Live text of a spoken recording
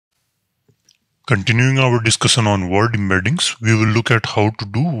Continuing our discussion on word embeddings, we will look at how to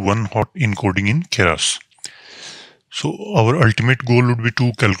do Onehot encoding in Keras. So our ultimate goal would be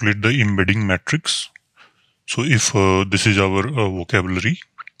to calculate the embedding matrix. So if this is our vocabulary,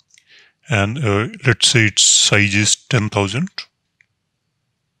 and let's say its size is 10,000,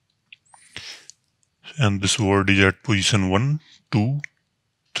 and this word is at position 1, 2,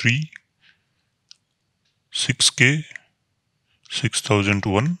 3, 6K,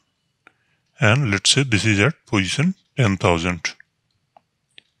 6001, and let's say this is at position 10,000.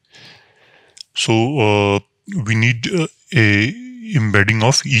 So we need a embedding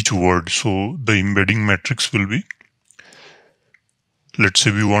of each word. So the embedding matrix will be, let's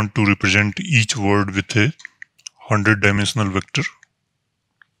say we want to represent each word with a 100-dimensional vector.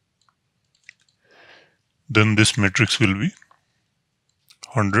 Then this matrix will be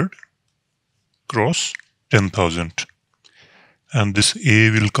 100 cross 10,000. And this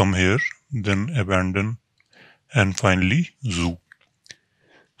A will come here, then abandon, and finally zoo.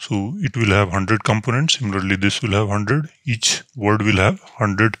 So it will have 100 components. Similarly, this will have 100. Each word will have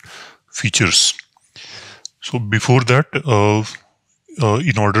 100 features. So before that,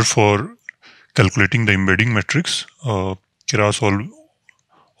 in order for calculating the embedding matrix, Keras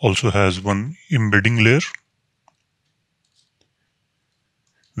also has one embedding layer,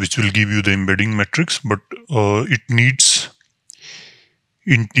 which will give you the embedding matrix, but it needs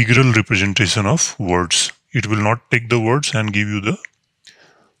integral representation of words. It will not take the words and give you the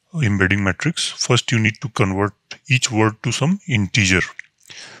embedding matrix. First, you need to convert each word to some integer.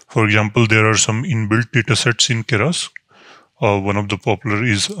 For example, there are some inbuilt datasets in Keras. One of the popular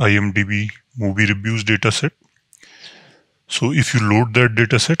is IMDb movie reviews dataset. So if you load that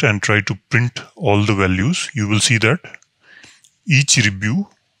dataset and try to print all the values, you will see that each review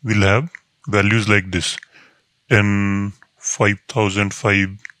will have values like this: 10,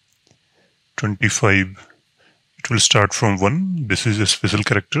 5005, 25. It will start from 1. This is a special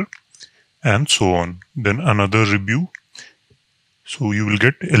character, and so on. Then another review. So you will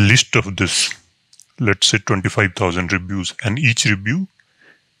get a list of this. Let's say 25,000 reviews, and each review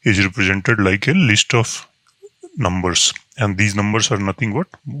is represented like a list of numbers, and these numbers are nothing but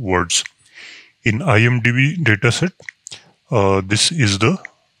words. In IMDb dataset, this is the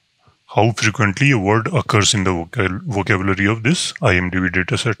how frequently a word occurs in the vocabulary of this IMDb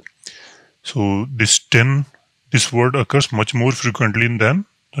dataset. So this word occurs much more frequently than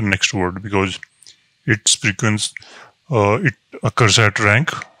the next word because its frequency it occurs at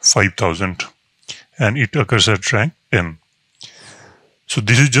rank 5,000 and it occurs at rank 10. So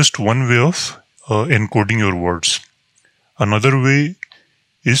this is just one way of encoding your words. Another way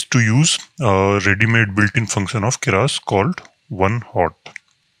is to use a ready-made built-in function of Keras called Onehot.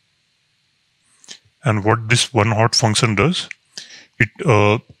 And what this Onehot function does, it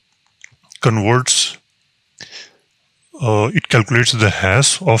it calculates the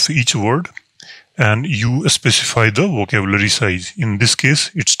hash of each word, and you specify the vocabulary size. In this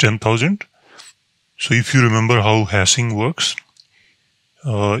case, it's 10,000. So if you remember how hashing works,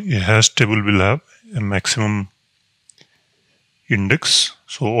 a hash table will have a maximum index.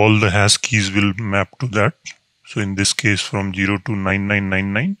 So all the hash keys will map to that. So in this case, from 0 to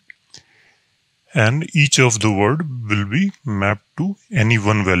 9999. And each of the word will be mapped to any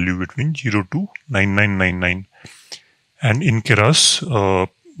one value between 0 to 9999. And in Keras,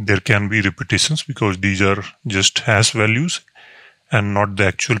 there can be repetitions because these are just hash values and not the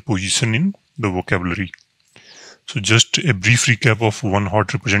actual position in the vocabulary. So just a brief recap of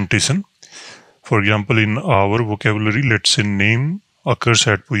Onehot representation. For example, in our vocabulary, let's say name occurs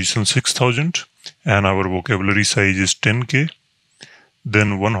at position 6000 and our vocabulary size is 10K.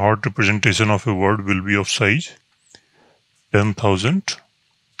 Then Onehot representation of a word will be of size 10,000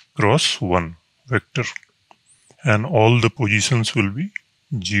 cross 1 vector. And all the positions will be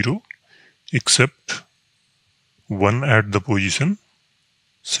 0 except 1 at the position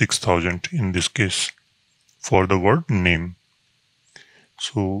 6000 in this case for the word name.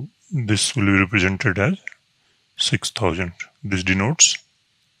 So this will be represented as 6000. This denotes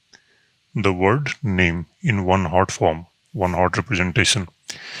the word name in Onehot form, Onehot representation.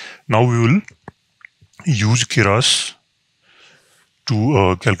 Now we will use Keras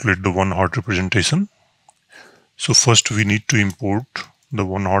to calculate the Onehot representation. So first we need to import the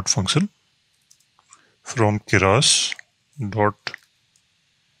Onehot function from Keras dot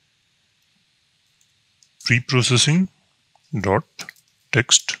preprocessing dot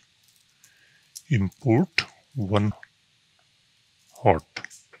text import Onehot,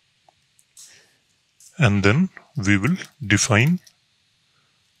 and then we will define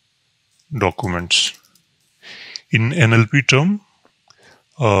documents. In NLP term,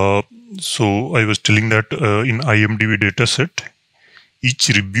 So I was telling that in IMDb dataset, each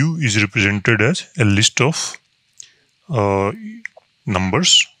review is represented as a list of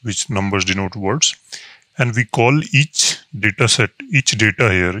numbers, which numbers denote words, and we call each dataset, each data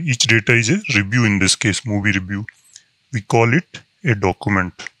here, each data is a review, in this case movie review. We call it a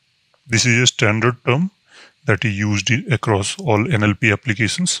document. This is a standard term that is used across all NLP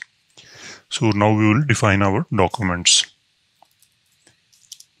applications. So now we will define our documents.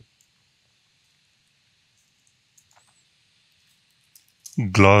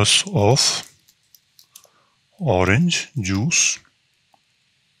 Glass of orange juice,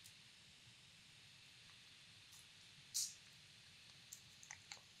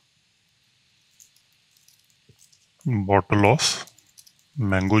 bottle of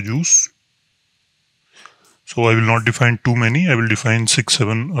mango juice. So I will not define too many. I will define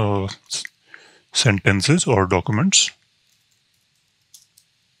 6-7 sentences or documents.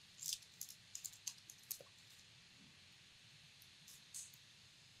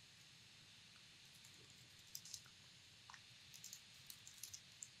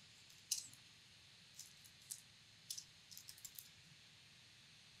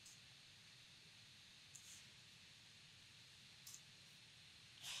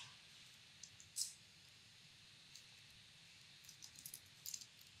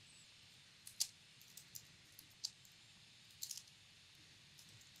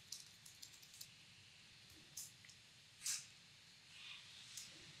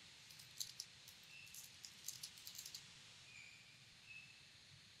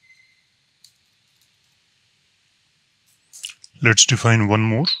 Let's define one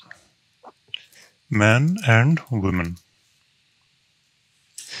more. Man and women.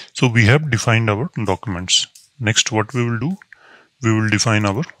 So we have defined our documents. Next, what we will do? We will define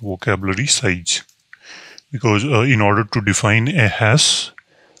our vocabulary size. Because in order to define a hash,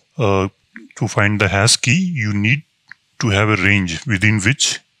 to find the hash key, you need to have a range within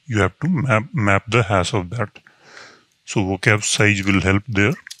which you have to map the hash of that. So vocab size will help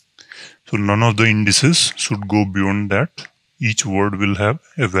there. So none of the indices should go beyond that. Each word will have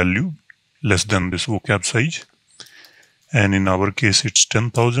a value less than this vocab size. And in our case, it's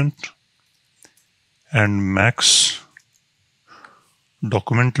 10,000. And max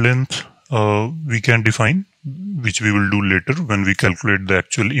document length we can define, which we will do later when we calculate the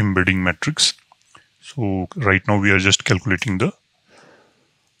actual embedding matrix. So right now we are just calculating the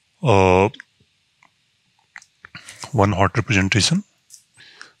Onehot representation.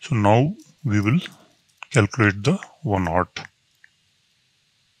 So now we will calculate the Onehot.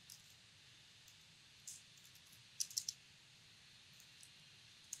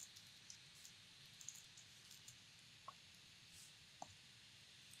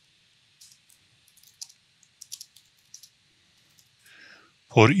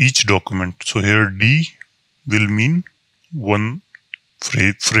 For each document. So here D will mean one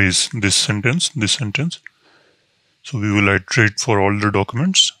phrase, this sentence, this sentence. So we will iterate for all the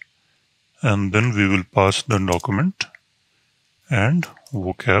documents, and then we will pass the document and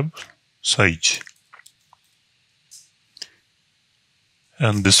vocab size.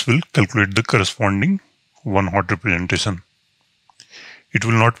 And this will calculate the corresponding Onehot representation. It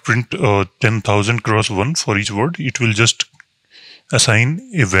will not print 10,000 cross 1 for each word. It will just assign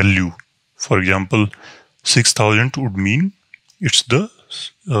a value. For example, 6,000 would mean it's the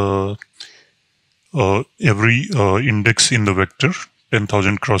every index in the vector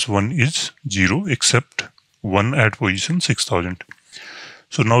 10,000 cross 1 is 0 except 1 at position 6,000.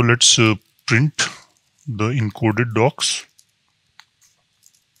 So now let's print the encoded docs.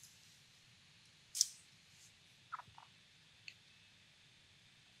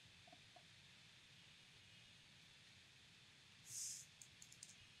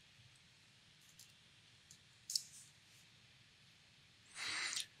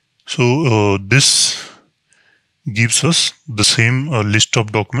 So this gives us the same list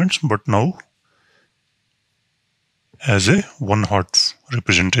of documents, but now as a Onehot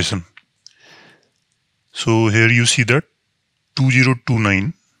representation. So here you see that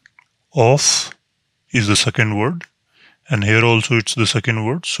 2029 of is the second word, and here also it's the second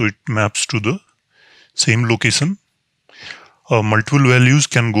word, so it maps to the same location. Multiple values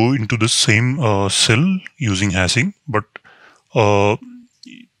can go into the same cell using hashing, but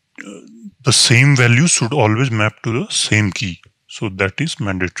the same value should always map to the same key. So that is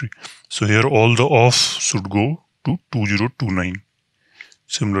mandatory. So here all the off should go to 2029.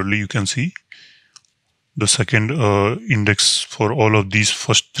 Similarly, you can see the second index for all of these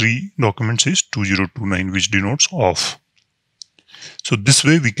first three documents is 2029, which denotes off. So this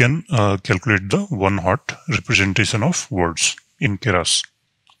way we can calculate the Onehot representation of words in Keras.